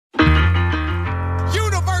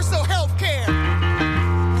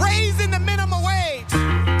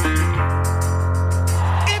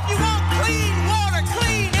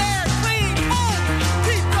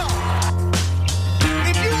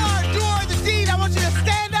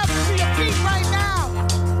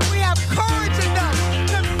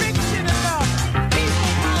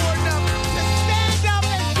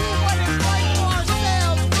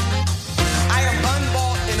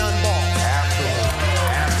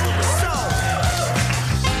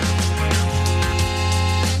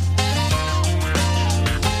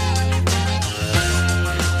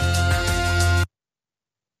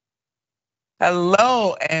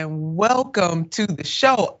Hello and welcome to the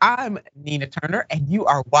show. I'm Nina Turner and you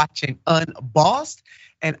are watching Unbossed.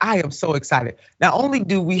 And I am so excited. Not only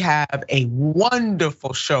do we have a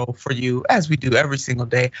wonderful show for you, as we do every single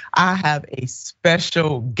day, I have a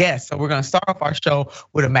special guest. So we're gonna start off our show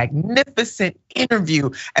with a magnificent interview.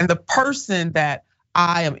 And the person that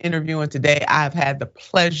I am interviewing today, I've had the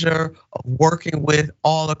pleasure of working with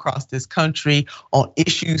all across this country on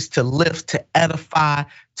issues to lift, to edify,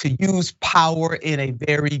 to use power in a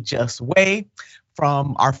very just way.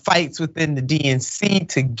 From our fights within the DNC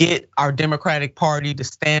to get our Democratic Party to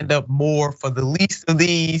stand up more for the least of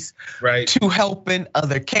these, right? To helping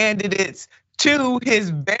other candidates, to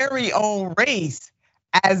his very own race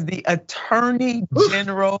as the Attorney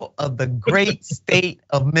General of the great state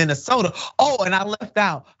of Minnesota. Oh, and I left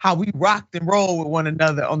out how we rocked and rolled with one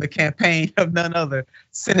another on the campaign of none other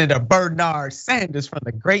Senator Bernard Sanders from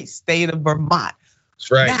the great state of Vermont.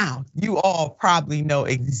 That's right. Now, you all probably know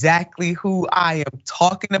exactly who I am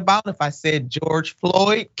talking about. If I said George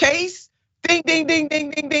Floyd case, ding, ding, ding, ding,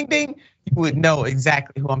 ding, ding, ding, you would know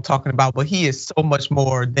exactly who I'm talking about. But he is so much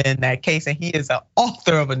more than that case. And he is an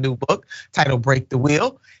author of a new book titled Break the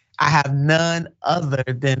Wheel. I have none other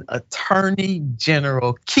than Attorney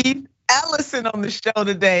General Keith Ellison on the show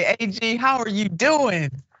today. AG, how are you doing?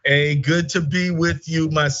 Hey, good to be with you,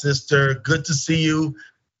 my sister. Good to see you.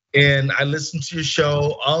 And I listen to your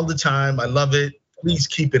show all the time. I love it. Please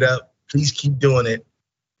keep it up. Please keep doing it.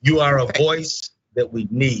 You are a voice that we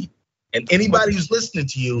need. And anybody who's listening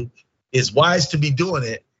to you is wise to be doing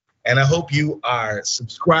it. And I hope you are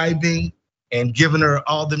subscribing and giving her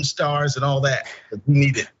all them stars and all that, because we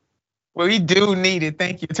need it. Well, we do need it.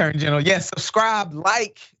 Thank you, Attorney General. Yes, subscribe,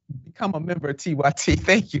 like, become a member of TYT.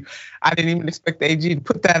 Thank you. I didn't even expect the AG to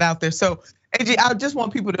put that out there. So AG, I just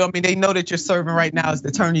want people to, they know that you're serving right now as the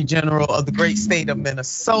Attorney General of the great state of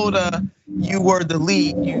Minnesota. You were the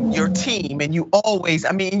lead, your team, and you always,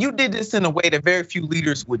 you did this in a way that very few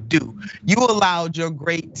leaders would do. You allowed your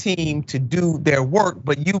great team to do their work,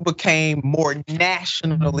 but you became more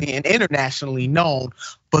nationally and internationally known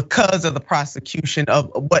because of the prosecution of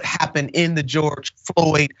what happened in the George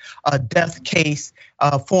Floyd death case,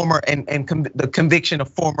 the conviction of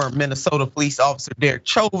former Minnesota police officer Derek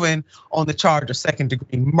Chauvin on the charge of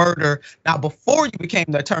second-degree murder. Now, before you became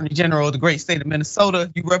the Attorney General of the great state of Minnesota,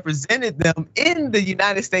 you represented them in the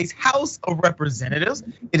United States House of Representatives.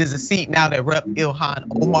 It is a seat now that Rep. Ilhan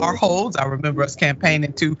Omar holds. I remember us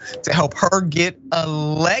campaigning to help her get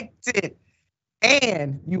elected.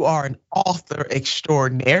 And you are an author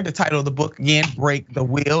extraordinaire. The title of the book, again, Break the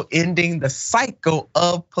Wheel, Ending the Cycle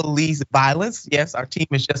of Police Violence. Yes, our team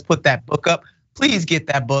has just put that book up. Please get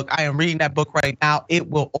that book. I am reading that book right now. It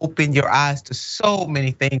will open your eyes to so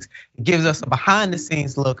many things. It gives us a behind the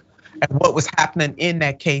scenes look at what was happening in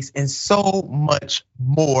that case and so much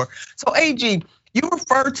more. So AG, you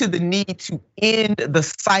refer to the need to end the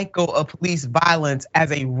cycle of police violence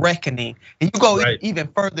as a reckoning. And you go even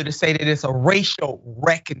further to say that it's a racial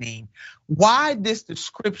reckoning. Why this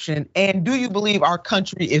description? And do you believe our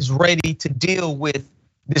country is ready to deal with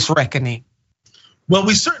this reckoning? Well,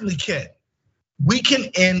 we certainly can. We can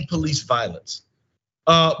end police violence,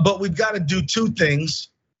 but we've got to do two things.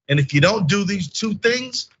 And if you don't do these two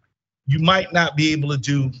things, you might not be able to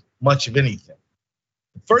do much of anything.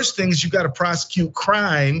 The first thing is you got to prosecute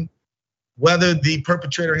crime, whether the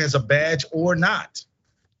perpetrator has a badge or not.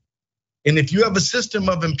 And if you have a system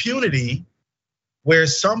of impunity where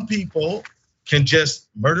some people can just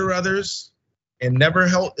murder others and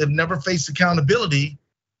never face accountability,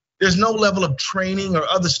 there's no level of training or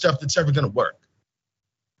other stuff that's ever gonna work.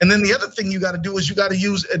 And then the other thing you gotta do is you gotta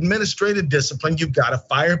use administrative discipline. You've gotta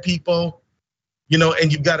fire people,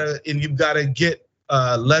 and you've gotta get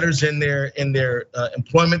letters in their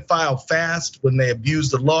employment file fast when they abuse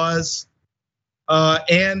the laws.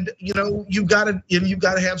 And you've gotta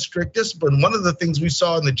have strict discipline. One of the things we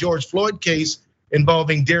saw in the George Floyd case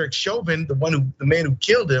involving Derek Chauvin, the man who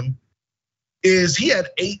killed him, is he had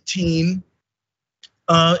 18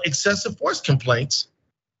 excessive force complaints.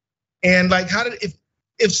 And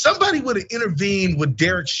if somebody would have intervened with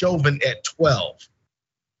Derek Chauvin at 12,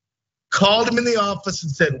 called him in the office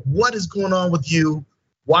and said, what is going on with you?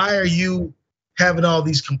 Why are you having all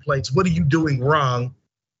these complaints? What are you doing wrong?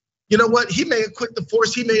 You know what? He may have quit the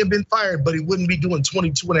force, he may have been fired, but he wouldn't be doing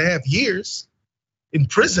 22 and a half years in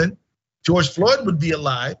prison. George Floyd would be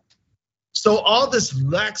alive. So all this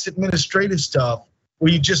lax administrative stuff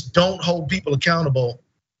where you just don't hold people accountable,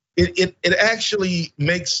 it actually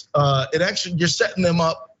makes, you're setting them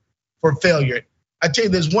up for failure. I tell you,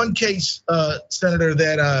 there's one case, Senator,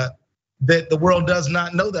 that the world does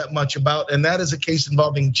not know that much about, and that is a case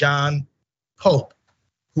involving John Pope,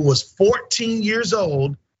 who was 14 years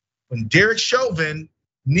old when Derek Chauvin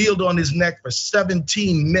kneeled on his neck for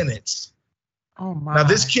 17 minutes. Oh my. Now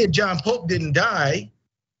this kid, John Pope, didn't die,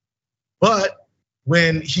 but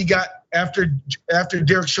when he got, after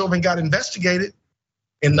Derek Chauvin got investigated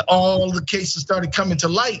and all the cases started coming to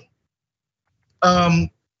light,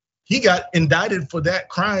 he got indicted for that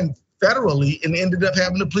crime federally and ended up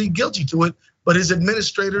having to plead guilty to it. But his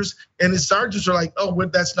administrators and his sergeants are like, oh, well,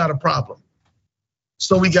 that's not a problem.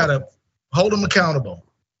 So we gotta hold them accountable.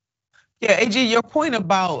 Yeah, AG, your point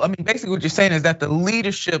about, I mean, basically what you're saying is that the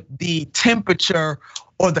leadership, the temperature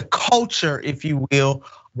or the culture, if you will,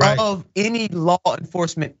 right, of any law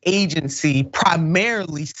enforcement agency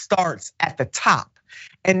primarily starts at the top.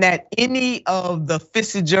 And that any of the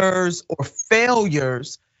fissures or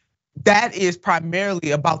failures, that is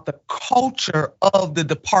primarily about the culture of the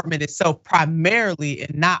department itself, primarily,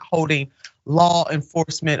 and not holding law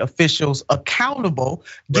enforcement officials accountable,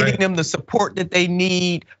 giving them the support that they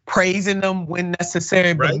need, praising them when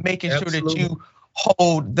necessary, but making sure that you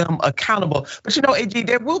hold them accountable. But you know, AG,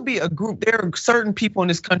 there will be a group, there are certain people in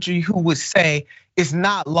this country who would say it's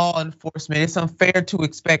not law enforcement. It's unfair to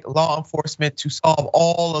expect law enforcement to solve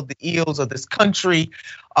all of the ills of this country.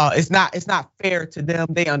 It's not fair to them.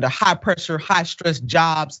 They under high pressure, high stress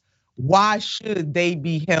jobs. Why should they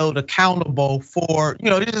be held accountable for,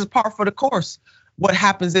 this is par for the course, what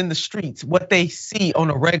happens in the streets, what they see on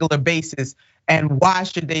a regular basis, and why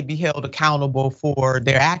should they be held accountable for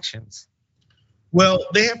their actions? Well,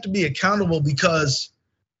 they have to be accountable because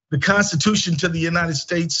the Constitution to the United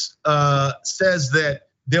States says that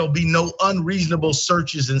there'll be no unreasonable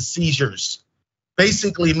searches and seizures.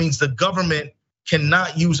 Basically, it means the government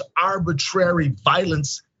cannot use arbitrary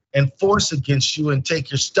violence and force against you and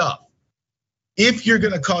take your stuff. If you're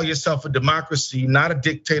gonna call yourself a democracy, not a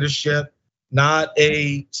dictatorship, not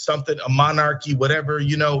a monarchy, whatever,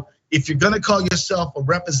 if you're gonna call yourself a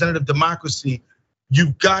representative democracy,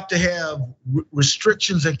 you've got to have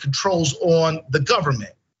restrictions and controls on the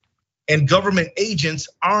government. And government agents,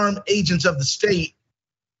 armed agents of the state,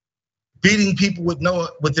 beating people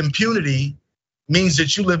with impunity means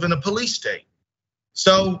that you live in a police state.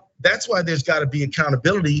 So that's why there's got to be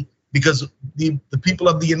accountability, because the people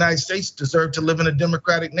of the United States deserve to live in a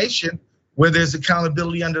democratic nation where there's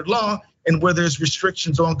accountability under law and where there's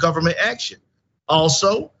restrictions on government action.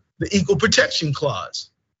 Also, the Equal Protection Clause.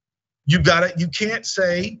 You can't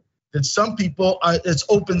say that some people, it's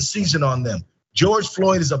open season on them. George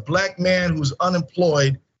Floyd is a black man who's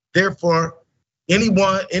unemployed. Therefore,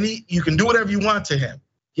 you can do whatever you want to him.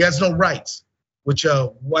 He has no rights, which a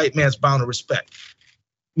white man's bound to respect.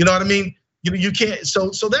 You know what I mean? You can't, so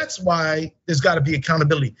that's why there's gotta be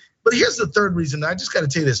accountability. But here's the third reason, I just gotta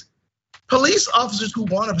tell you this. Police officers who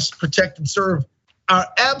want to protect and serve are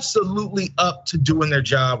absolutely up to doing their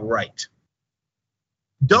job right.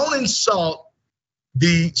 Don't insult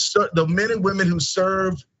the men and women who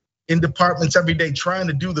serve in departments every day trying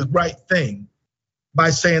to do the right thing by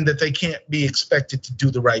saying that they can't be expected to do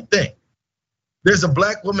the right thing. There's a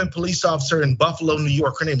black woman police officer in Buffalo, New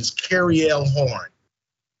York. Her name is Carrie L. Horn.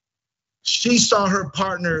 She saw her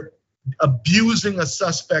partner abusing a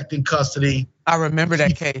suspect in custody. I remember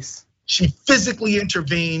that case. She physically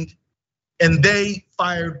intervened and they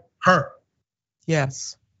fired her.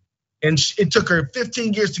 Yes. And it took her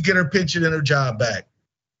 15 years to get her pension and her job back.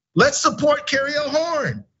 Let's support Carrie L.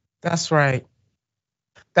 Horn. That's right.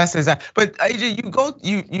 That's exactly. But AJ,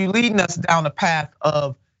 you leading us down the path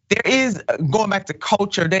of, there is, going back to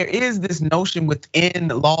culture, there is this notion within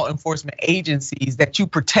law enforcement agencies that you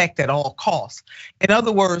protect at all costs. In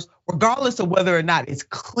other words, regardless of whether or not it's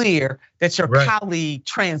clear that your colleague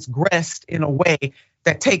transgressed in a way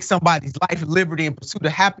that takes somebody's life, liberty, and pursuit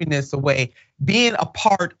of happiness away, being a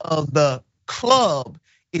part of the club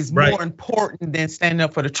is more important than standing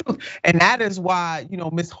up for the truth. And that is why,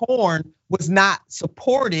 Ms. Horn was not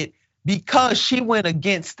supported, because she went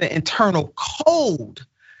against the internal code,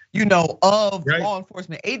 of law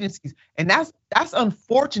enforcement agencies. And that's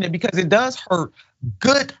unfortunate, because it does hurt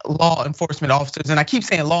good law enforcement officers. And I keep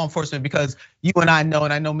saying law enforcement because you and I know,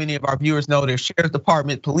 and I know many of our viewers know, there's sheriff's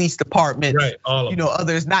department, police department,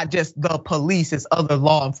 others, not just the police, it's other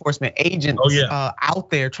law enforcement agents out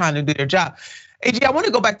there trying to do their job. AG, I want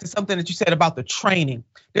to go back to something that you said about the training.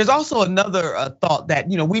 There's also another thought that,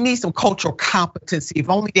 we need some cultural competency, if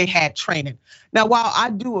only they had training. Now, while I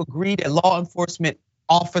do agree that law enforcement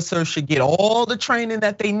officers should get all the training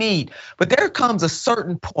that they need, but there comes a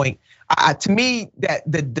certain point, to me, that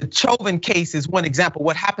the Chauvin case is one example.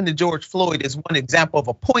 What happened to George Floyd is one example of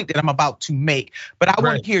a point that I'm about to make. But I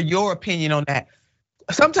want to hear your opinion on that.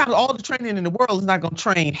 Sometimes all the training in the world is not going to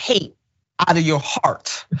train hate. out of your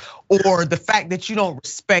heart, or the fact that you don't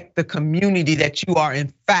respect the community that you are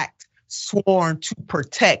in fact sworn to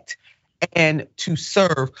protect and to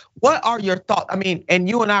serve. What are your thoughts? I mean, and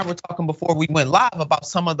you and I were talking before we went live about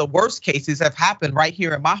some of the worst cases have happened right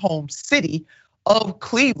here in my home city of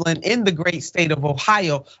Cleveland in the great state of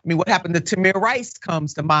Ohio. I mean, what happened to Tamir Rice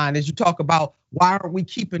comes to mind as you talk about why aren't we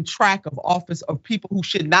keeping track of people who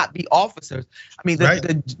should not be officers? I mean,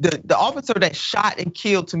 the officer that shot and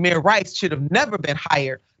killed Tamir Rice should have never been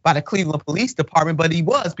hired by the Cleveland Police Department, but he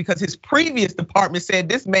was, because his previous department said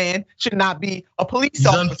this man should not be a police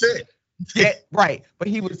officer. Unfit. Yeah, right. But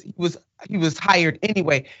he was hired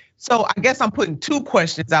anyway. So I guess I'm putting two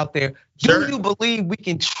questions out there. Sure. Do you believe we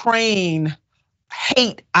can train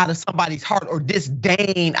hate out of somebody's heart or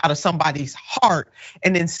disdain out of somebody's heart?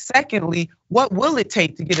 And then secondly, what will it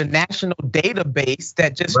take to get a national database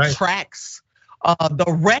that just tracks the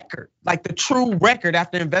record, like the true record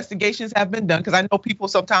after investigations have been done? Because I know people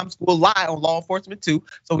sometimes will lie on law enforcement too.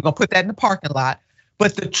 So we're gonna put that in the parking lot.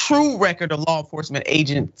 But the true record of law enforcement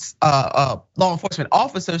agents, law enforcement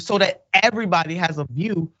officers, so that everybody has a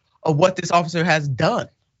view of what this officer has done.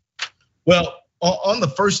 Well, on the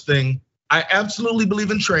first thing, I absolutely believe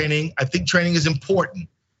in training. I think training is important.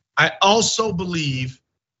 I also believe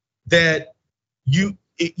that you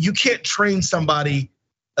can't train somebody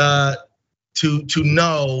to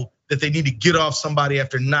know that they need to get off somebody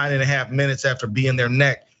after 9.5 minutes after being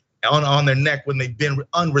on their neck when they've been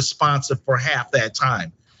unresponsive for half that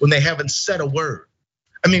time, when they haven't said a word.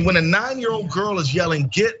 I mean, when a 9-year-old girl is yelling,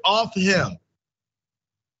 "Get off him!"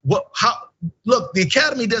 Look, the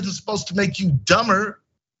academy isn't supposed to make you dumber.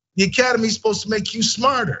 The academy is supposed to make you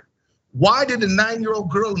smarter. Why did a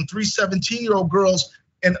 9-year-old girl and 3 17-year-old girls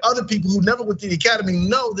and other people who never went to the academy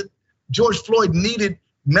know that George Floyd needed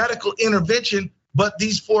medical intervention, but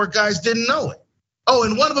these 4 guys didn't know it? Oh,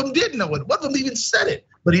 and one of them did know it. One of them even said it,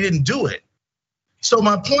 but he didn't do it. So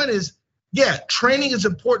my point is, yeah, training is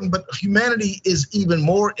important, but humanity is even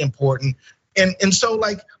more important. And so,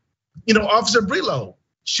 like, Officer Brillo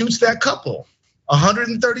shoots that couple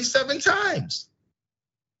 137 times.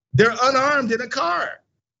 They're unarmed in a car.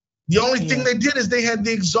 The only thing they did is they had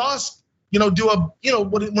the exhaust, do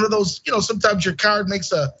one of those, sometimes your car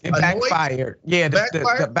makes a backfire. Yeah,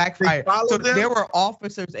 the backfire. So there were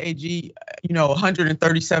officers, AG,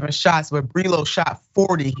 137 shots, but Brillo shot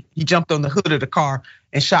 40. He jumped on the hood of the car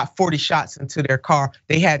and shot 40 shots into their car.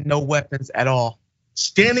 They had no weapons at all.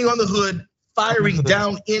 Standing on the hood, firing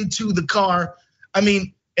down into the car. I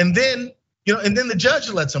mean, and then the judge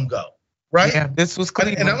lets him go. Right? Yeah, this was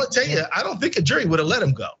clean. And I'm gonna tell you, I don't think a jury would have let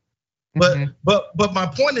him go. But my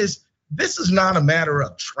point is, this is not a matter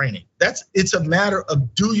of training. It's a matter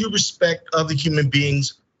of, do you respect other human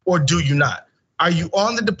beings or do you not? Are you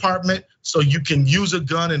on the department so you can use a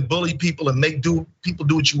gun and bully people and make people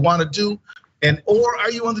do what you want to do? Or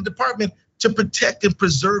are you on the department to protect and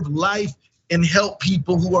preserve life and help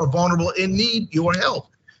people who are vulnerable and need your help?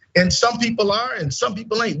 And some people are and some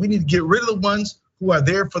people ain't. We need to get rid of the ones who are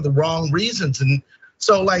there for the wrong reasons. And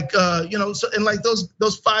so like, like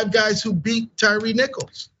those 5 guys who beat Tyree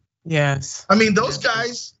Nichols. Yes. I mean, those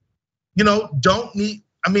guys, don't need,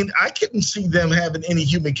 I couldn't see them having any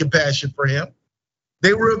human compassion for him.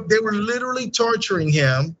 They were literally torturing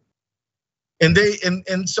him. And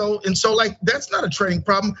so like, that's not a training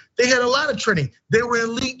problem. They had a lot of training. They were an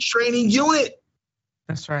elite training unit.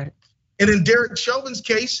 That's right. And in Derek Chauvin's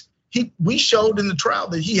case, we showed in the trial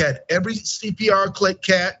that he had every CPR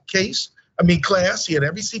class. He had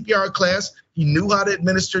every CPR class. He knew how to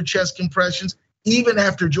administer chest compressions. Even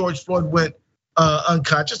after George Floyd went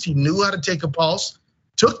unconscious, he knew how to take a pulse,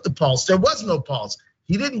 took the pulse. There was no pulse.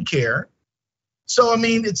 He didn't care. So,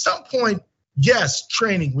 at some point, yes,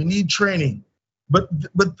 training, we need training. But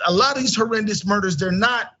a lot of these horrendous murders, they're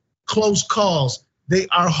not close calls. They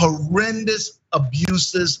are horrendous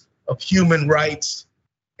abuses of human rights.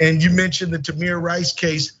 And you mentioned the Tamir Rice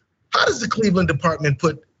case. How does the Cleveland department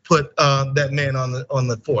put that man on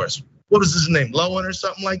the force? What was his name, Lowen or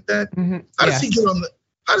something like that? How does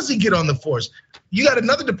he get on the force? You got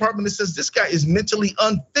another department that says this guy is mentally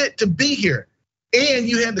unfit to be here. And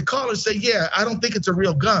you had the caller say, yeah, I don't think it's a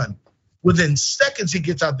real gun. Within seconds, he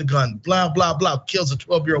gets out the gun, blah, blah, blah, kills a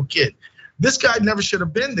 12-year-old kid. This guy never should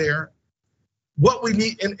have been there. What we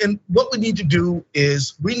need, and what we need to do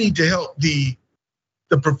is we need to help the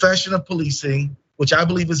profession of policing, which I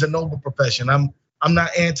believe is a noble profession. I'm not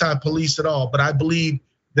anti-police at all, but I believe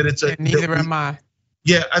that it's a. Neither am I.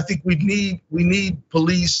 Yeah, I think we need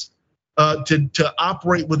police to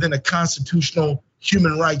operate within a constitutional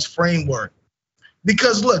human rights framework.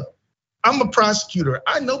 Because look, I'm a prosecutor.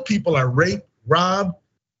 I know people are raped, robbed,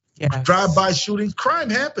 Yes. Drive-by shootings, crime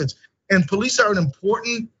happens. And police are an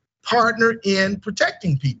important partner in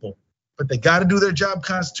protecting people, but they got to do their job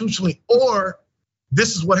constitutionally, or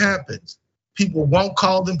this is what happens. People won't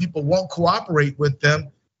call them, people won't cooperate with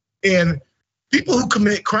them. And people who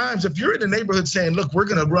commit crimes, if you're in a neighborhood saying, look, we're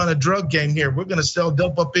gonna run a drug game here, we're gonna sell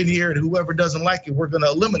dope up in here, and whoever doesn't like it, we're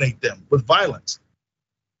gonna eliminate them with violence.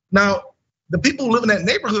 Now, the people who live in that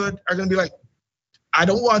neighborhood are gonna be like, I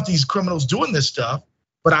don't want these criminals doing this stuff,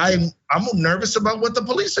 but I'm nervous about what the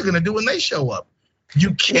police are gonna do when they show up.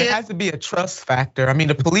 You can't. It has to be a trust factor. I mean,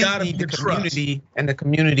 the police need the community, and the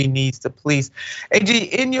community needs the police. AG,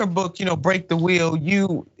 in your book, Break the Wheel,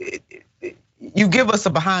 you give us a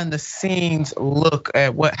behind the scenes look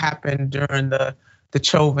at what happened during the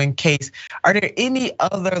Chauvin case. Are there any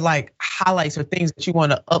other highlights or things that you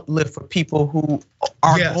want to uplift for people who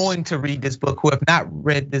are going to read this book, who have not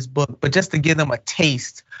read this book, but just to give them a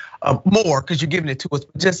taste more, because you're giving it to us,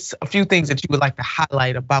 but just a few things that you would like to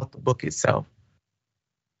highlight about the book itself?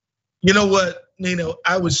 You know what, Nino,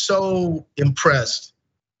 I was so impressed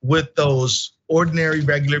with those ordinary,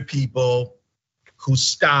 regular people who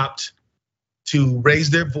stopped to raise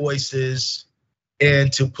their voices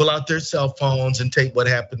and to pull out their cell phones and take what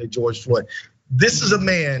happened to George Floyd. This is a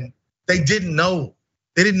man they didn't know.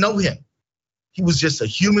 They didn't know him. He was just a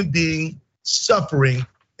human being suffering,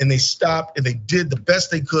 and they stopped and they did the best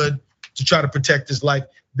they could to try to protect his life.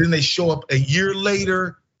 Then they show up a year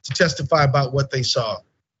later to testify about what they saw.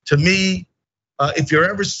 To me, if you're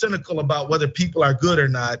ever cynical about whether people are good or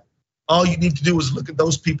not, all you need to do is look at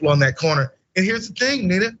those people on that corner. And here's the thing,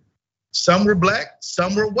 Nina. Some were black,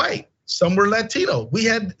 some were white, some were Latino.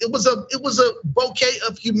 It was a bouquet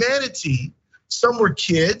of humanity. Some were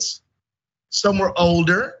kids, some were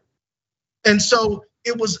older. And so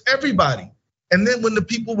it was everybody. And then when the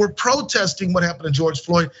people were protesting what happened to George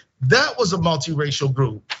Floyd, that was a multiracial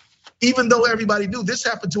group. Even though everybody knew this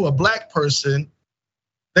happened to a black person,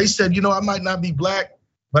 they said, I might not be black,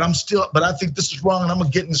 but I think this is wrong, and I'm gonna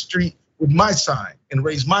get in the street with my sign and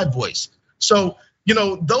raise my voice. So,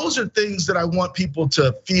 those are things that I want people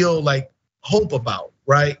to feel like hope about,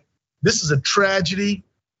 right? This is a tragedy,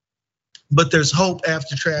 but there's hope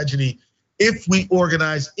after tragedy. If we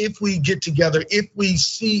organize, if we get together, if we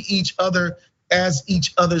see each other as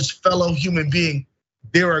each other's fellow human being,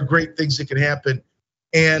 there are great things that can happen.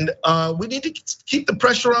 And we need to keep the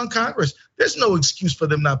pressure on Congress. There's no excuse for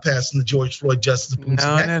them not passing the George Floyd Justice Policing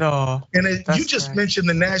Act. None at all. And you just mentioned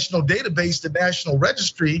the national database, the national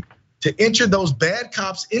registry, to enter those bad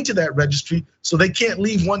cops into that registry so they can't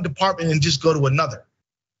leave one department and just go to another.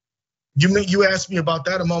 You asked me about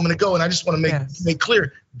that a moment ago, and I just want to make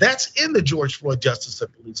clear that's in the George Floyd Justice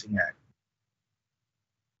Policing Act.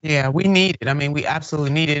 Yeah, we need it. I mean, we absolutely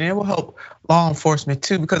need it. And it will help law enforcement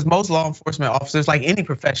too, because most law enforcement officers, like any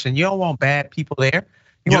profession, you don't want bad people there.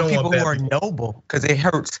 You want people who are noble, because it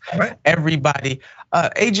hurts everybody.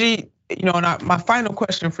 AG, and my final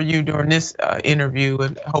question for you during this interview,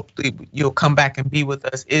 and hopefully you'll come back and be with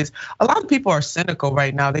us, is a lot of people are cynical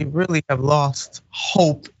right now. They really have lost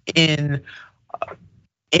hope in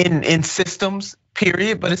systems,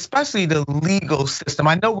 period, but especially the legal system.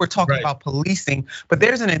 I know we're talking about policing, but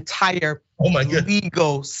there's an entire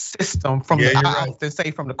legal system from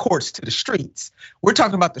from the courts to the streets. We're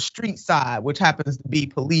talking about the street side, which happens to be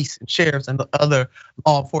police and sheriffs and the other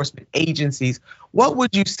law enforcement agencies. What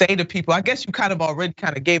would you say to people? I guess you already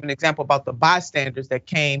gave an example about the bystanders that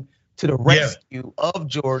came to the rescue of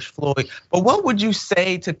George Floyd. But what would you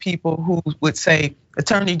say to people who would say,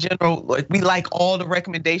 Attorney General, we like all the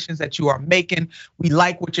recommendations that you are making. We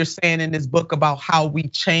like what you're saying in this book about how we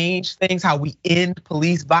change things, how we end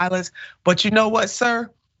police violence. But you know what, sir?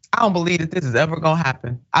 I don't believe that this is ever gonna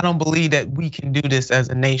happen. I don't believe that we can do this as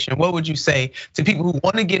a nation. What would you say to people who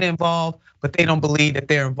want to get involved, but they don't believe that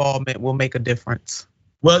their involvement will make a difference?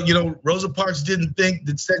 Well, Rosa Parks didn't think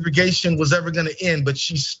that segregation was ever gonna end, but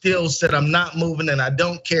she still said, I'm not moving and I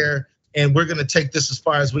don't care, and we're gonna take this as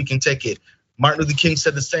far as we can take it. Martin Luther King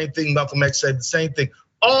said the same thing, Malcolm X said the same thing.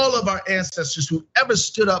 All of our ancestors who ever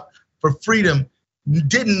stood up for freedom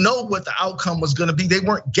didn't know what the outcome was gonna be. They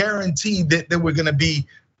weren't guaranteed that there were gonna be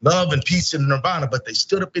love and peace and nirvana, but they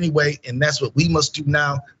stood up anyway, and that's what we must do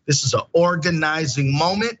now. This is an organizing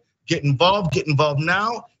moment. Get involved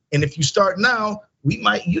now, and if you start now,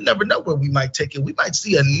 you never know where we might take it. We might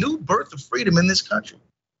see a new birth of freedom in this country.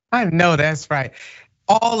 I know that's right.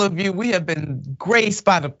 All of you, we have been graced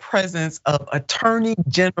by the presence of Attorney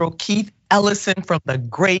General Keith Ellison from the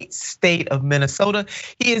great state of Minnesota.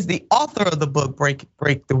 He is the author of the book,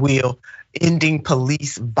 Break the Wheel, Ending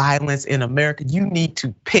Police Violence in America. You need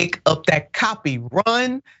to pick up that copy.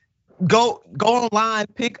 Run go online,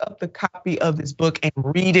 pick up the copy of this book and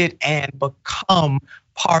read it and become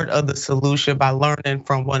part of the solution by learning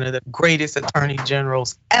from one of the greatest attorney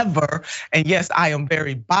generals ever. And yes, I am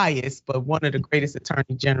very biased, but one of the greatest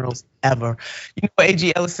attorney generals ever. You know,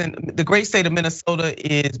 A.G. Ellison, the great state of Minnesota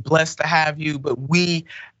is blessed to have you, but we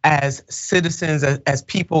as citizens, as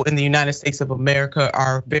people in the United States of America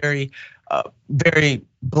are very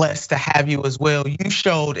blessed to have you as well. You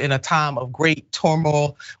showed in a time of great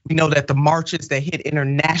turmoil. We know that the marches that hit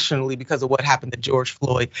internationally because of what happened to George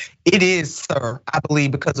Floyd, it is, sir, I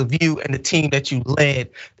believe because of you and the team that you led,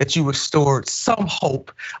 that you restored some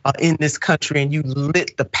hope in this country and you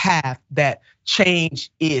lit the path that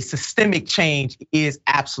systemic change is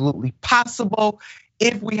absolutely possible.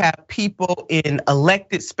 If we have people in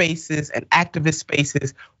elected spaces and activist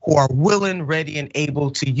spaces who are willing, ready, and able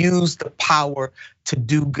to use the power to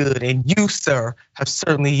do good. And you, sir, have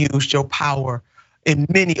certainly used your power in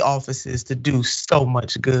many offices to do so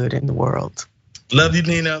much good in the world. Love you,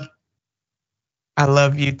 Nina. I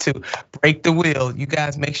love you too. Break the wheel. You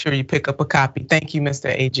guys make sure you pick up a copy. Thank you, Mr.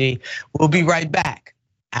 AG. We'll be right back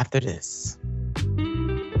after this.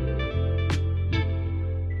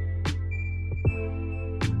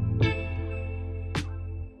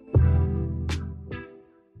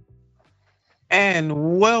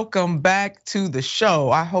 And welcome back to the show.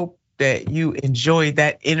 I hope that you enjoyed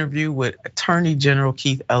that interview with Attorney General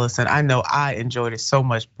Keith Ellison. I know I enjoyed it so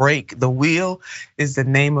much. Break the Wheel is the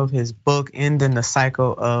name of his book, Ending the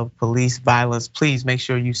Cycle of Police Violence. Please make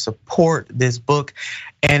sure you support this book.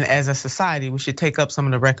 And as a society, we should take up some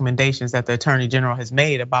of the recommendations that the Attorney General has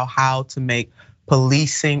made about how to make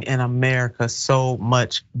policing in America so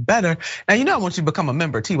much better. Now, you know I want you to become a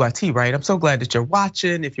member of TYT, right? I'm so glad that you're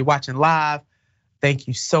watching. If you're watching live, thank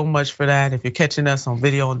you so much for that. If you're catching us on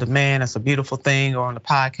video on demand, that's a beautiful thing, or on the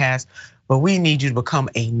podcast. But we need you to become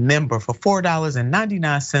a member for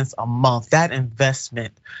 $4.99 a month. That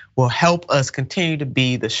investment will help us continue to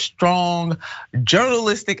be the strong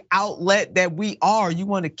journalistic outlet that we are. You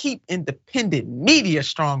want to keep independent media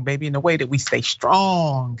strong, baby, and the way that we stay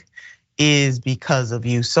strong is because of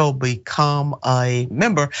you. So become a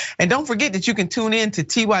member. And don't forget that you can tune in to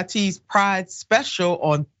TYT's Pride Special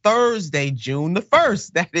on Thursday, June the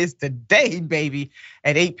 1st. That is today, baby,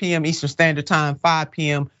 at 8 p.m. Eastern Standard Time, 5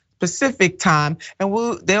 p.m. Pacific time. And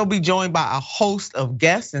they'll be joined by a host of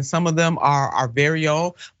guests, and some of them are our very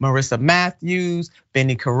own Marissa Matthews,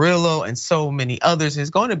 Benny Carrillo, and so many others.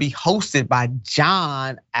 It's going to be hosted by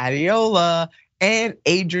John Adiola and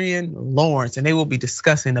Adrian Lawrence, and they will be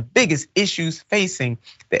discussing the biggest issues facing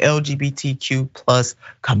the LGBTQ plus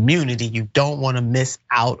community. You don't want to miss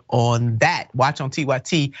out on that. Watch on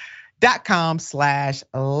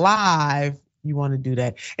TYT.com/live. You want to do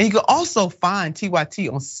that. And you can also find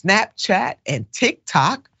TYT on Snapchat and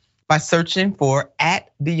TikTok by searching for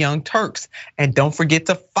 @TheYoungTurks. And don't forget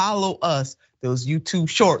to follow us, those YouTube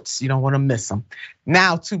shorts. You don't want to miss them.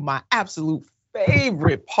 Now to my absolute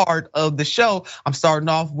favorite part of the show. I'm starting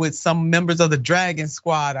off with some members of the Dragon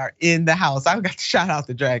Squad are in the house. I've got to shout out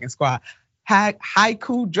the Dragon Squad.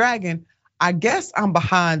 Haiku Dragon, I guess I'm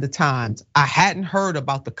behind the times. I hadn't heard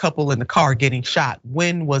about the couple in the car getting shot.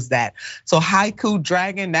 When was that? So Haiku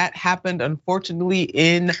Dragon, that happened unfortunately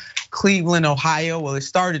in Cleveland, Ohio. Well, it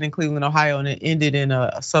started in Cleveland, Ohio, and it ended in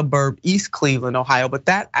a suburb, East Cleveland, Ohio. But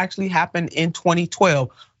that actually happened in 2012.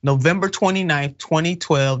 November 29th,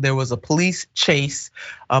 2012, there was a police chase.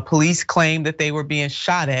 Police claimed that they were being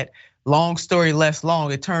shot at. Long story less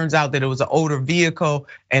long, it turns out that it was an older vehicle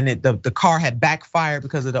and the car had backfired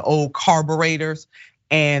because of the old carburetors.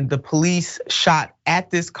 And the police shot at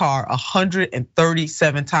this car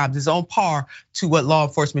 137 times. It's on par to what law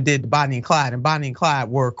enforcement did to Bonnie and Clyde. And Bonnie and Clyde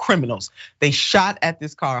were criminals. They shot at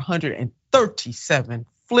this car 137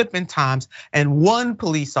 flipping times, and one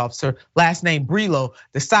police officer, last name Brillo,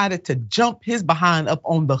 decided to jump his behind up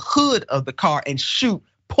on the hood of the car and shoot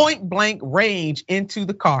point blank range into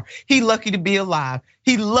the car. He lucky to be alive.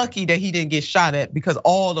 He lucky that he didn't get shot at because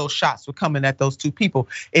all those shots were coming at those two people.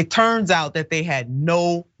 It turns out that they had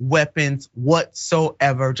no weapons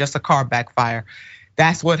whatsoever, just a car backfire.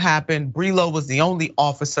 That's what happened. Brillo was the only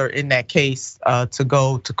officer in that case to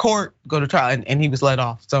go to court, go to trial, and he was let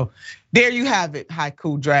off. So there you have it,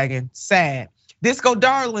 Haiku Dragon, sad. Disco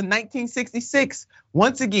Darling, 1966.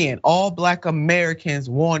 Once again, all Black Americans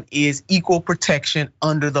want is equal protection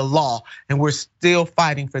under the law. And we're still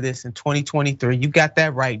fighting for this in 2023. You got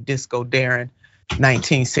that right, Disco Darren.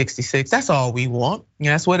 1966. That's all we want. And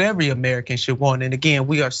that's what every American should want. And again,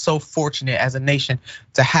 we are so fortunate as a nation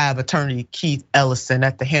to have Attorney Keith Ellison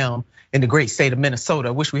at the helm in the great state of Minnesota.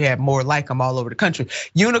 I wish we had more like him all over the country.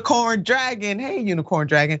 Unicorn Dragon, hey Unicorn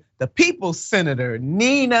Dragon, the People's Senator,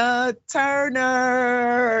 Nina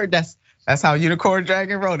Turner. That's how Unicorn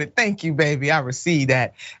Dragon wrote it. Thank you, baby, I received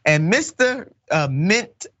that. And Mr.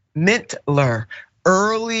 Mintler,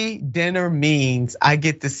 early dinner means I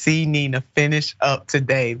get to see Nina finish up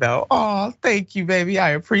today though. Oh, thank you, baby, I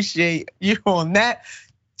appreciate you on that.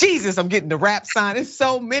 Jesus, I'm getting the rap sign. There's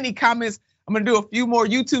so many comments. I'm gonna do a few more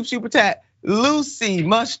YouTube super chat. Lucy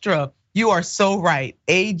Mustra, you are so right.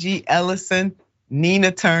 AG Ellison,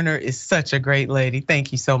 Nina Turner is such a great lady.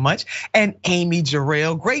 Thank you so much. And Amy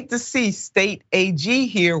Jarrell, great to see State AG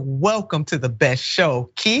here. Welcome to the best show,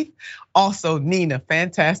 Keith. Also, Nina,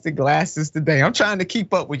 fantastic glasses today. I'm trying to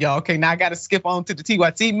keep up with y'all. Okay, now I gotta skip on to the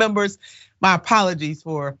TYT members. My apologies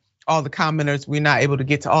for all the commenters. We're not able to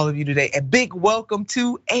get to all of you today. A big welcome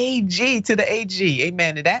to AG, to the AG.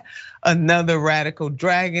 Amen to that. Another radical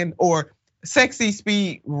dragon or Sexy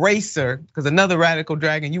Speed Racer, because another radical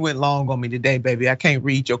dragon, you went long on me today, baby. I can't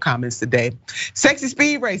read your comments today. Sexy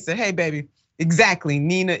Speed Racer, hey baby. Exactly,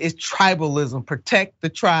 Nina, is tribalism. Protect the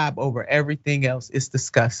tribe over everything else. It's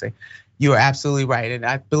disgusting. You are absolutely right. And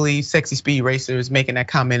I believe Sexy Speed Racer is making that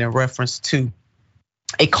comment in reference to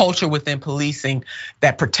a culture within policing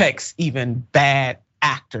that protects even bad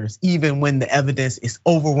actors, even when the evidence is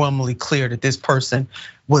overwhelmingly clear that this person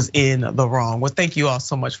was in the wrong. Well, thank you all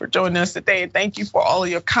so much for joining us today. And thank you for all of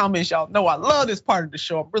your comments. Y'all know I love this part of the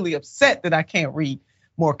show. I'm really upset that I can't read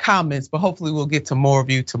more comments, but hopefully we'll get to more of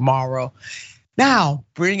you tomorrow. Now,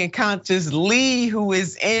 bringing Conscious Lee, who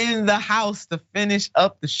is in the house to finish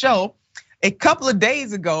up the show. A couple of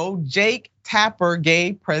days ago, Jake Tapper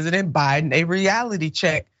gave President Biden a reality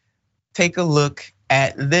check. Take a look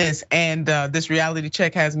at this. And this reality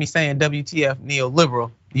check has me saying WTF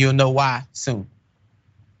neoliberal. You'll know why soon.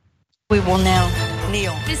 We will now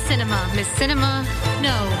kneel. Miss Cinema, no.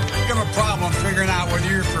 I have a problem figuring out whether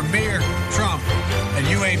you're for me or Trump, and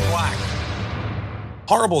you ain't black.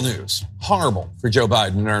 Horrible news, horrible for Joe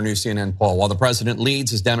Biden in our new CNN poll. While the president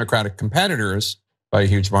leads his Democratic competitors by a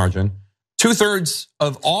huge margin, 2/3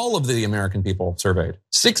 of all of the American people surveyed,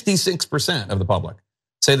 66% of the public,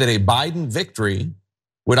 say that a Biden victory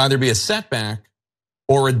would either be a setback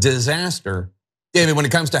or a disaster. David, when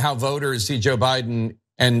it comes to how voters see Joe Biden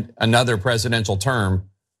and another presidential term,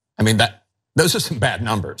 I mean, those are some bad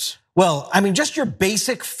numbers. Well, I mean, just your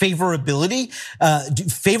basic favorability,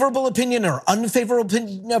 favorable opinion or unfavorable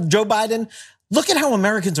opinion of Joe Biden. Look at how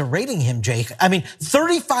Americans are rating him, Jake. I mean,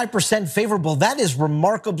 35% favorable, that is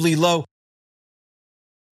remarkably low.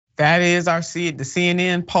 That is the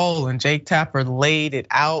CNN poll, and Jake Tapper laid it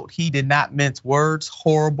out. He did not mince words.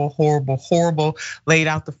 Horrible, horrible, horrible. Laid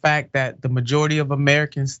out the fact that the majority of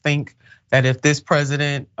Americans think that if this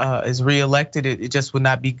president is reelected, it just would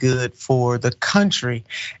not be good for the country.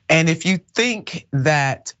 And if you think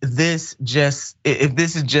that if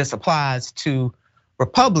this just applies to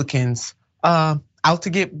Republicans out to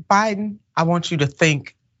get Biden, I want you to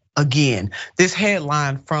think again. This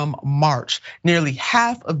headline from March, nearly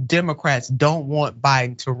half of Democrats don't want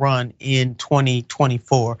Biden to run in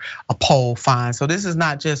 2024, a poll finds. So this is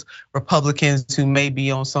not just Republicans who may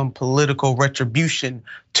be on some political retribution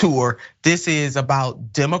tour. This is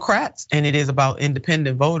about Democrats, and it is about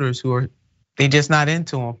independent voters who are, they just not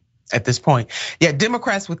into him at this point. Yet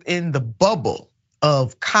Democrats within the bubble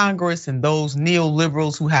of Congress and those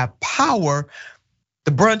neoliberals who have power,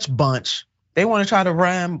 the brunch bunch, they want to try to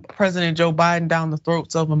ram President Joe Biden down the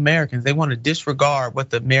throats of Americans. They want to disregard what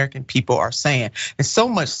the American people are saying. And so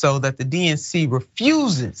much so that the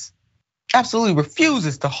DNC absolutely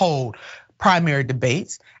refuses to hold primary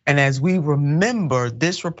debates. And as we remember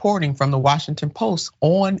this reporting from the Washington Post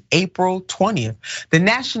on April 20th, the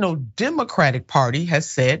National Democratic Party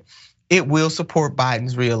has said it will support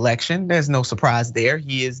Biden's reelection. There's no surprise there.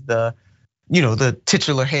 He is the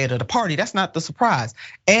titular head of the party. That's not the surprise.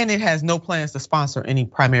 And it has no plans to sponsor any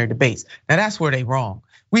primary debates. Now that's where they wrong.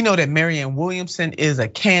 We know that Marianne Williamson is a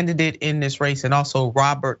candidate in this race, and also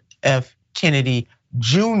Robert F. Kennedy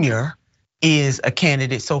Jr. is a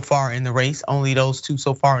candidate so far in the race. Only those two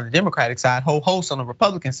so far on the Democratic side, whole host on the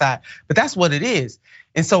Republican side, but that's what it is.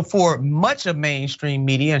 And so for much of mainstream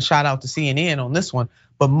media, and shout out to CNN on this one,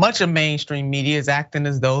 but much of mainstream media is acting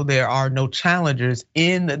as though there are no challengers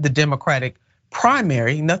in the Democratic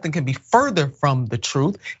primary. Nothing can be further from the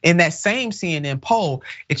truth. In that same CNN poll,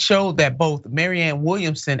 it showed that both Marianne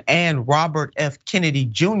Williamson and Robert F. Kennedy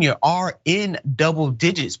Jr. are in double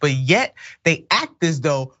digits, but yet they act as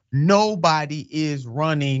though nobody is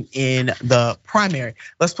running in the primary.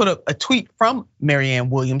 Let's put up a tweet from Marianne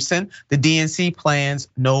Williamson. The DNC plans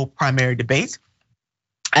no primary debates,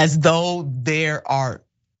 as though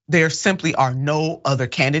there simply are no other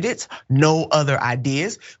candidates, no other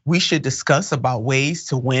ideas. We should discuss about ways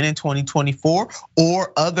to win in 2024,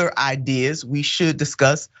 or other ideas we should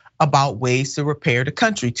discuss about ways to repair the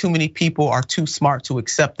country. Too many people are too smart to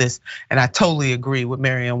accept this. And I totally agree with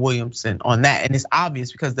Marianne Williamson on that. And it's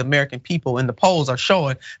obvious because the American people in the polls are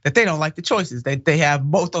showing that they don't like the choices that they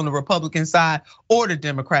have both on the Republican side or the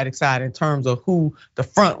Democratic side in terms of who the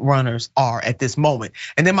front runners are at this moment.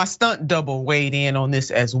 And then my stunt double weighed in on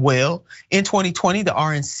this as well. In 2020, the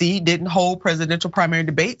RNC didn't hold presidential primary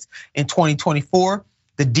debates. In 2024,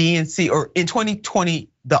 the DNC, or in 2020,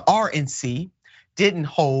 the RNC didn't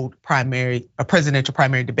hold presidential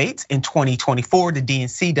primary debates. In 2024, the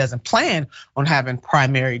DNC doesn't plan on having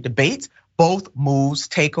primary debates. Both moves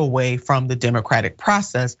take away from the democratic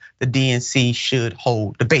process. The DNC should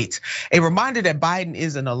hold debates. A reminder that Biden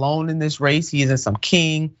isn't alone in this race. He isn't some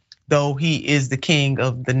king, though he is the king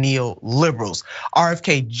of the neoliberals.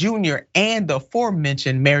 RFK Jr. and the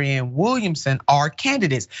aforementioned Marianne Williamson are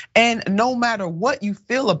candidates. And no matter what you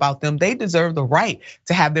feel about them, they deserve the right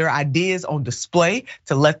to have their ideas on display,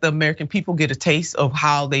 to let the American people get a taste of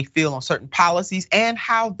how they feel on certain policies and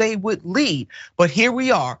how they would lead. But here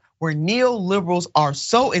we are, where neoliberals are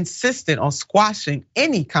so insistent on squashing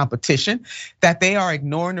any competition that they are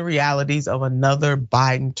ignoring the realities of another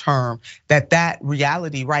Biden term. That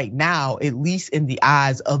reality right now, at least in the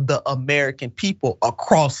eyes of the American people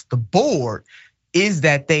across the board, is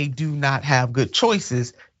that they do not have good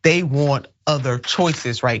choices. They want other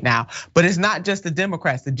choices right now. But it's not just the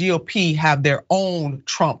Democrats. The GOP have their own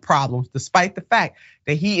Trump problems, despite the fact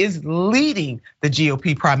that he is leading the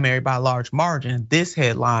GOP primary by a large margin. This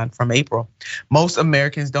headline from April: most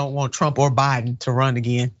Americans don't want Trump or Biden to run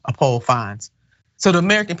again, a poll finds. So the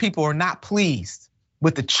American people are not pleased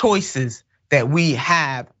with the choices that we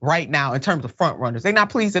have right now in terms of front runners. They're not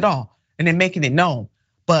pleased at all, and they're making it known.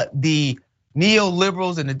 But the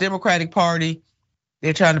neoliberals and the Democratic Party,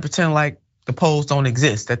 they're trying to pretend like the polls don't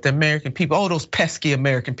exist, that the American people, oh, those pesky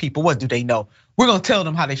American people, what do they know? We're gonna tell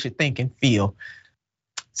them how they should think and feel.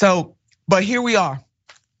 So, but here we are.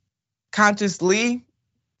 Conscious Lee,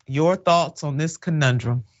 your thoughts on this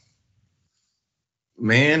conundrum?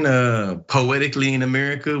 Man, poetically in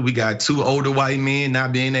America, we got two older white men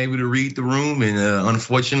not being able to read the room, and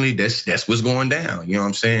unfortunately, that's what's going down. You know what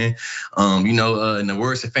I'm saying? In the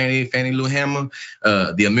words of Fannie Lou Hamer,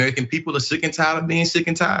 the American people are sick and tired of being sick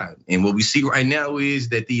and tired. And what we see right now is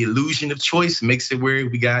that the illusion of choice makes it where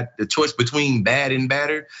we got the choice between bad and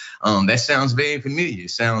badder. That sounds very familiar. It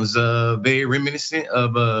sounds very reminiscent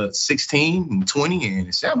of 16, 20, and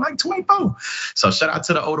it sounds like 24. So shout out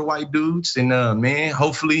to the older white dudes, and man,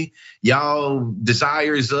 hopefully y'all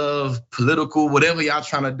desires of political whatever y'all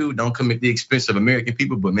trying to do don't come at the expense of American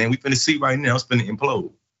people. But man, we finna see right now, it's finna implode.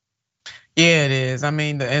 Yeah, it is. I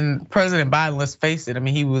mean, and President Biden, let's face it. I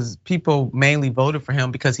mean, people mainly voted for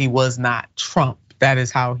him because he was not Trump. That is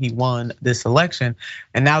how he won this election.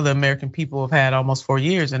 And now the American people have had almost 4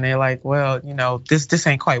 years, and they're like, well, this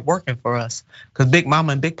ain't quite working for us, because Big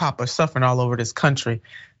Mama and Big Papa are suffering all over this country.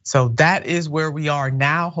 So that is where we are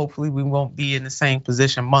now. Hopefully we won't be in the same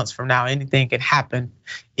position months from now. Anything can happen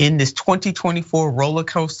in this 2024 roller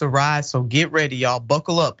coaster ride. So get ready, y'all,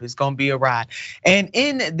 buckle up. It's gonna be a ride. And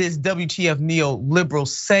in this WTF neoliberal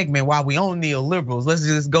segment, while we own neoliberals, let's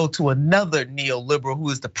just go to another neoliberal who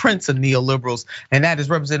is the prince of neoliberals, and that is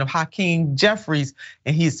Representative Hakeem Jeffries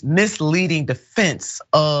and his misleading defense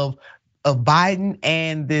of Biden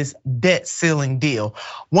and this debt ceiling deal.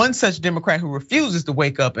 One such Democrat who refuses to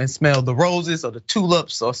wake up and smell the roses or the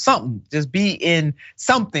tulips or something, just be in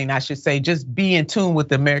tune with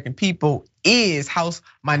the American people, is House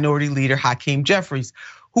Minority Leader Hakeem Jeffries,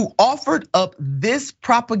 who offered up this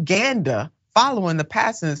propaganda following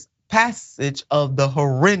the passage of the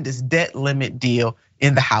horrendous debt limit deal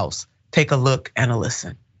in the House. Take a look and a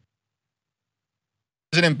listen.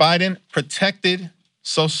 President Biden protected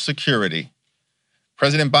Social Security.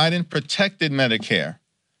 President Biden protected Medicare.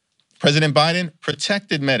 President Biden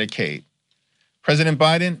protected Medicaid. President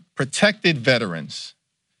Biden protected veterans.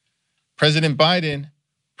 President Biden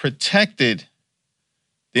protected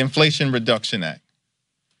the Inflation Reduction Act.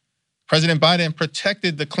 President Biden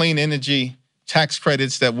protected the clean energy tax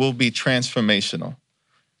credits that will be transformational.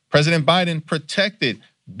 President Biden protected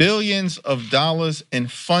billions of dollars in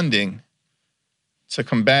funding to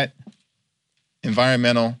combat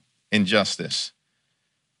environmental injustice.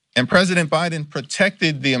 And President Biden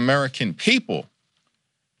protected the American people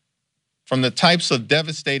from the types of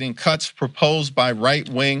devastating cuts proposed by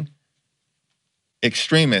right-wing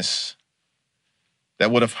extremists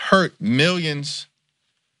that would have hurt millions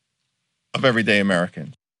of everyday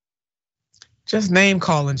Americans. Just name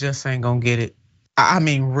calling just ain't gonna get it. I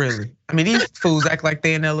mean, really. I mean, these fools act like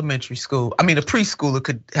they in elementary school. I mean, a preschooler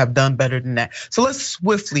could have done better than that. So let's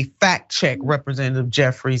swiftly fact check Representative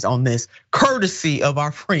Jeffries on this, courtesy of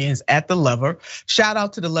our friends at The Lever. Shout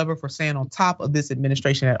out to The Lever for staying on top of this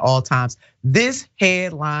administration at all times. This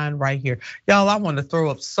headline right here. Y'all, I want to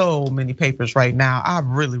throw up so many papers right now. I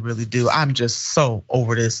really, really do. I'm just so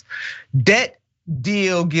over this. Debt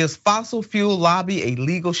deal gives fossil fuel lobby a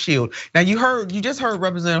legal shield. Now you just heard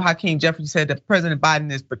Representative Hakeem Jeffries said that President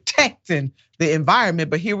Biden is protecting the environment,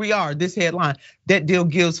 but here we are, this headline, that deal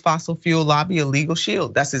gives fossil fuel lobby a legal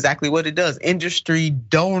shield. That's exactly what it does. Industry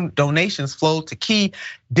donations flowed to key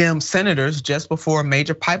Dem senators just before a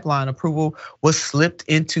major pipeline approval was slipped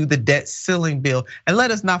into the debt ceiling bill. And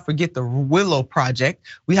let us not forget the Willow Project.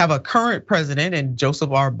 We have a current president and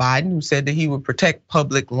Joseph R. Biden who said that he would protect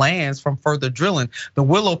public lands from further drilling. The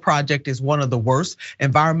Willow Project is one of the worst.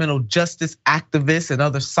 Environmental justice activists and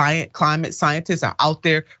other climate scientists are out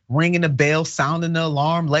there ringing the bell, sounding the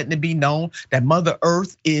alarm, letting it be known that Mother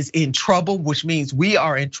Earth is in trouble, which means we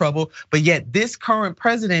are in trouble. But yet this current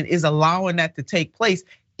president is allowing that to take place,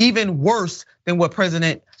 even worse than what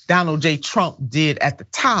President Donald J. Trump did at the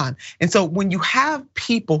time. And so when you have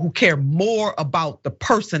people who care more about the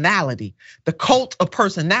personality, the cult of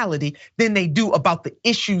personality, than they do about the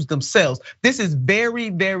issues themselves, this is very,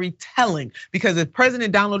 very telling, because if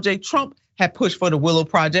President Donald J. Trump had pushed for the Willow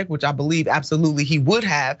Project, which I believe absolutely he would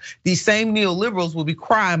have, these same neoliberals will be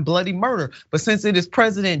crying bloody murder. But since it is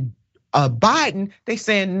President Biden, they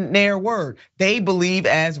saying ne'er word. They believe,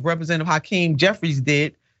 as Representative Hakeem Jeffries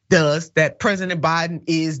does, that President Biden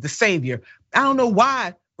is the savior. I don't know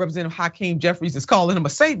why Representative Hakeem Jeffries is calling him a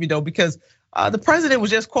savior though, because the president was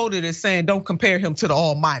just quoted as saying, don't compare him to the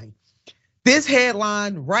Almighty. This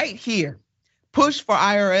headline right here, push for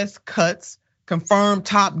IRS cuts, confirmed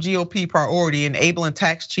top GOP priority, enabling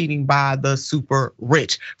tax cheating by the super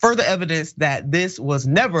rich. Further evidence that this was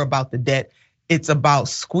never about the debt. It's about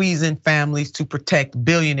squeezing families to protect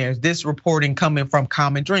billionaires. This reporting coming from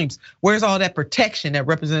Common Dreams. Where's all that protection that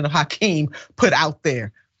Representative Hakeem put out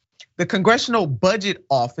there? The Congressional Budget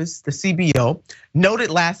Office, the CBO,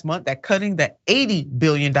 noted last month that cutting the $80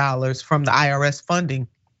 billion from the IRS funding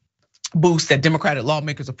boost that Democratic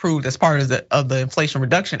lawmakers approved as part of the Inflation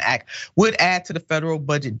Reduction Act would add to the federal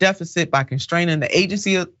budget deficit by constraining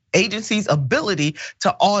the agency's ability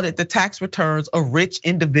to audit the tax returns of rich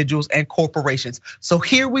individuals and corporations. So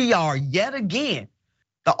here we are yet again.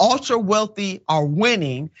 The ultra wealthy are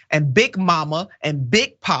winning, and Big Mama and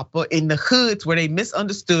Big Papa in the hoods where they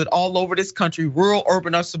misunderstood all over this country, rural,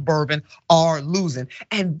 urban, or suburban, are losing.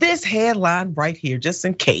 And this headline right here, just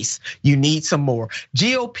in case you need some more,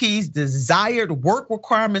 GOP's desired work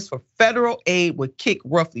requirements for federal aid would kick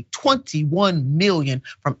roughly 21 million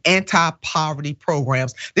from anti-poverty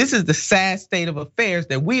programs. This is the sad state of affairs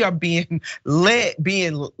that we are being led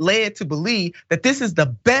to believe that this is the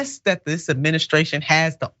best that this administration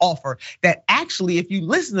has to offer. That actually, if you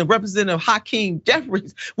listen to Representative Hakeem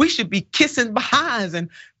Jeffries, we should be kissing behinds and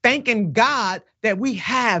thanking God that we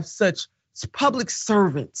have such public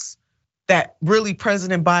servants, that really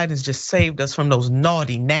President Biden has just saved us from those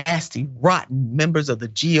naughty, nasty, rotten members of the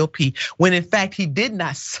GOP, when in fact he did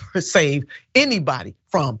not save anybody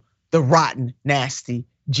from the rotten, nasty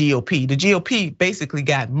GOP. The GOP basically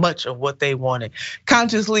got much of what they wanted.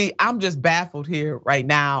 Consciously, I'm just baffled here right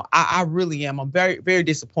now. I really am. I'm very, very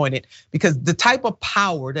disappointed, because the type of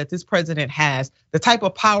power that this president has, the type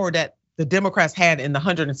of power that the Democrats had in the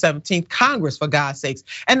 117th Congress, for God's sakes,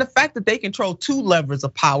 and the fact that they control two levers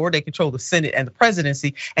of power, they control the Senate and the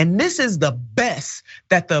presidency, and this is the best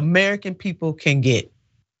that the American people can get.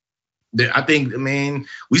 I think, man,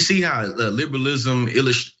 we see how liberalism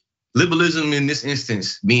in this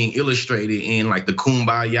instance being illustrated in like the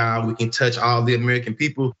kumbaya, we can touch all the American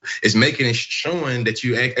people, is making it showing that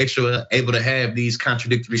you actually able to have these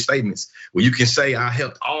contradictory statements where you can say, I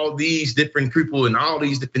helped all these different people in all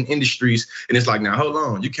these different industries. And it's like, now hold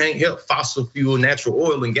on, you can't help fossil fuel, natural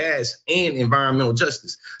oil and gas and environmental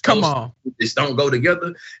justice. Come on. Just don't go together.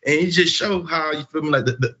 And it just show how, you feel me, like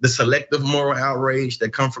the selective moral outrage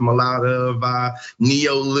that come from a lot of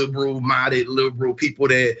neoliberal, minded liberal people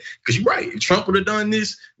that Because you're right, if Trump would have done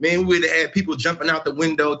this, man, we would have had people jumping out the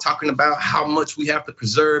window talking about how much we have to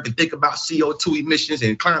preserve and think about CO2 emissions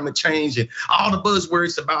and climate change and all the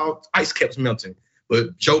buzzwords about ice caps melting.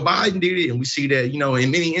 But Joe Biden did it, and we see that,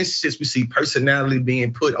 in many instances, we see personality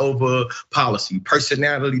being put over policy,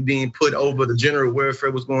 personality being put over the general welfare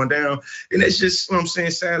was going down. And that's just, what I'm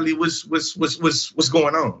saying, sadly, what's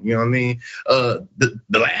going on. You know what I mean? The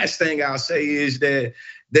last thing I'll say is that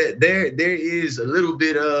there is a little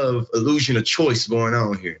bit of illusion of choice going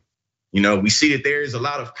on here. We see that there is a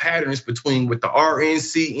lot of patterns between what the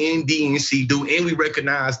RNC and DNC do, and we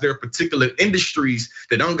recognize there are particular industries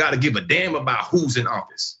that don't got to give a damn about who's in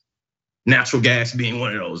office. Natural gas being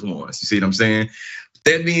one of those ones. You see what I'm saying?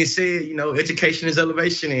 That being said, education is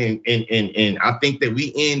elevation, and I think that we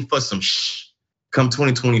in for some come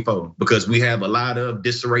 2024 because we have a lot of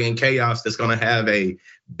disarray and chaos that's going to have a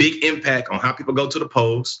big impact on how people go to the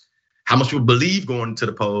polls, how much people believe going to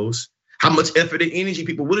the polls, how much effort and energy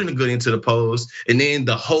people willing to go into the polls, and then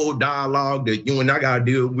the whole dialogue that you and I gotta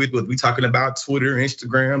deal with we talking about Twitter,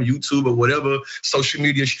 Instagram, YouTube, or whatever social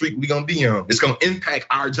media street we gonna be on. It's gonna impact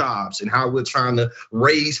our jobs and how we're trying to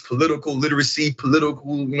raise political literacy,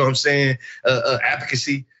 political,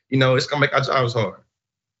 advocacy. It's gonna make our jobs hard.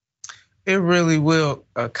 It really will,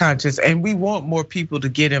 Conscious, and we want more people to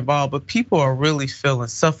get involved, but people are really feeling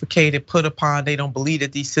suffocated, put upon. They don't believe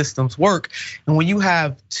that these systems work. And when you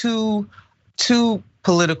have two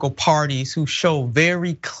political parties who show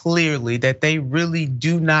very clearly that they really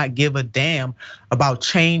do not give a damn about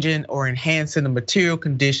changing or enhancing the material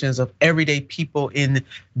conditions of everyday people in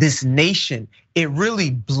this nation, it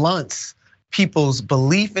really blunts people's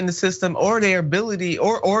belief in the system or their ability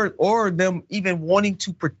or them even wanting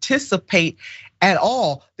to participate at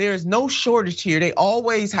all. There's no shortage here. They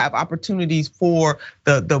always have opportunities for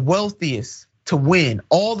the wealthiest to win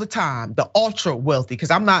all the time, the ultra wealthy,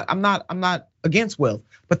 because I'm not against wealth,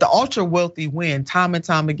 but the ultra wealthy win time and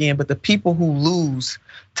time again. But the people who lose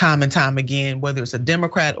time and time again, whether it's a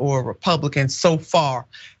Democrat or a Republican, so far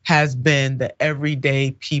has been the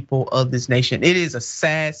everyday people of this nation. It is a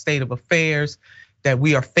sad state of affairs that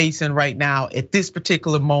we are facing right now at this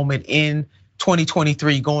particular moment in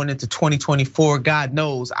 2023 going into 2024. God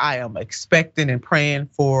knows I am expecting and praying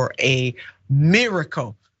for a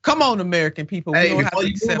miracle. Come on, American people, we don't have to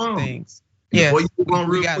accept things. Before you move on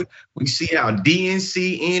real quick, we see how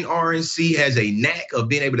DNC and RNC has a knack of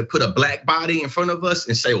being able to put a black body in front of us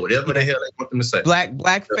and say whatever the hell they want them to say.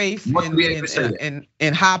 Black faith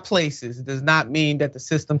in high places does not mean that the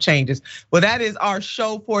system changes. Well, that is our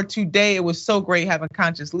show for today. It was so great having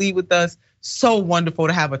Conscious lead with us. So wonderful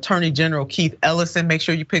to have Attorney General Keith Ellison. Make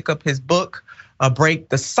sure you pick up his book, Break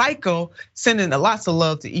the Cycle. Sending lots of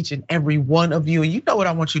love to each and every one of you. And you know what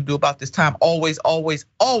I want you to do about this time. Always, always,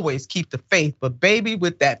 always keep the faith. But baby,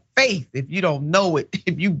 with that faith, if you don't know it,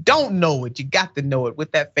 you got to know it.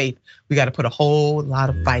 With that faith, we got to put a whole lot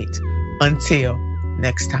of fight. Until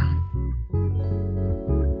next time.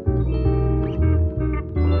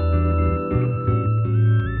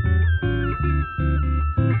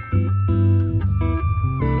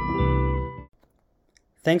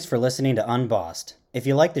 Thanks for listening to Unbossed. If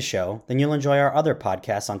you like the show, then you'll enjoy our other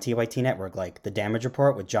podcasts on TYT Network like The Damage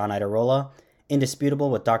Report with John Idarola,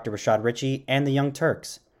 Indisputable with Dr. Rashad Ritchie, and The Young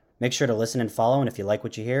Turks. Make sure to listen and follow, and if you like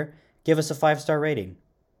what you hear, give us a 5-star rating.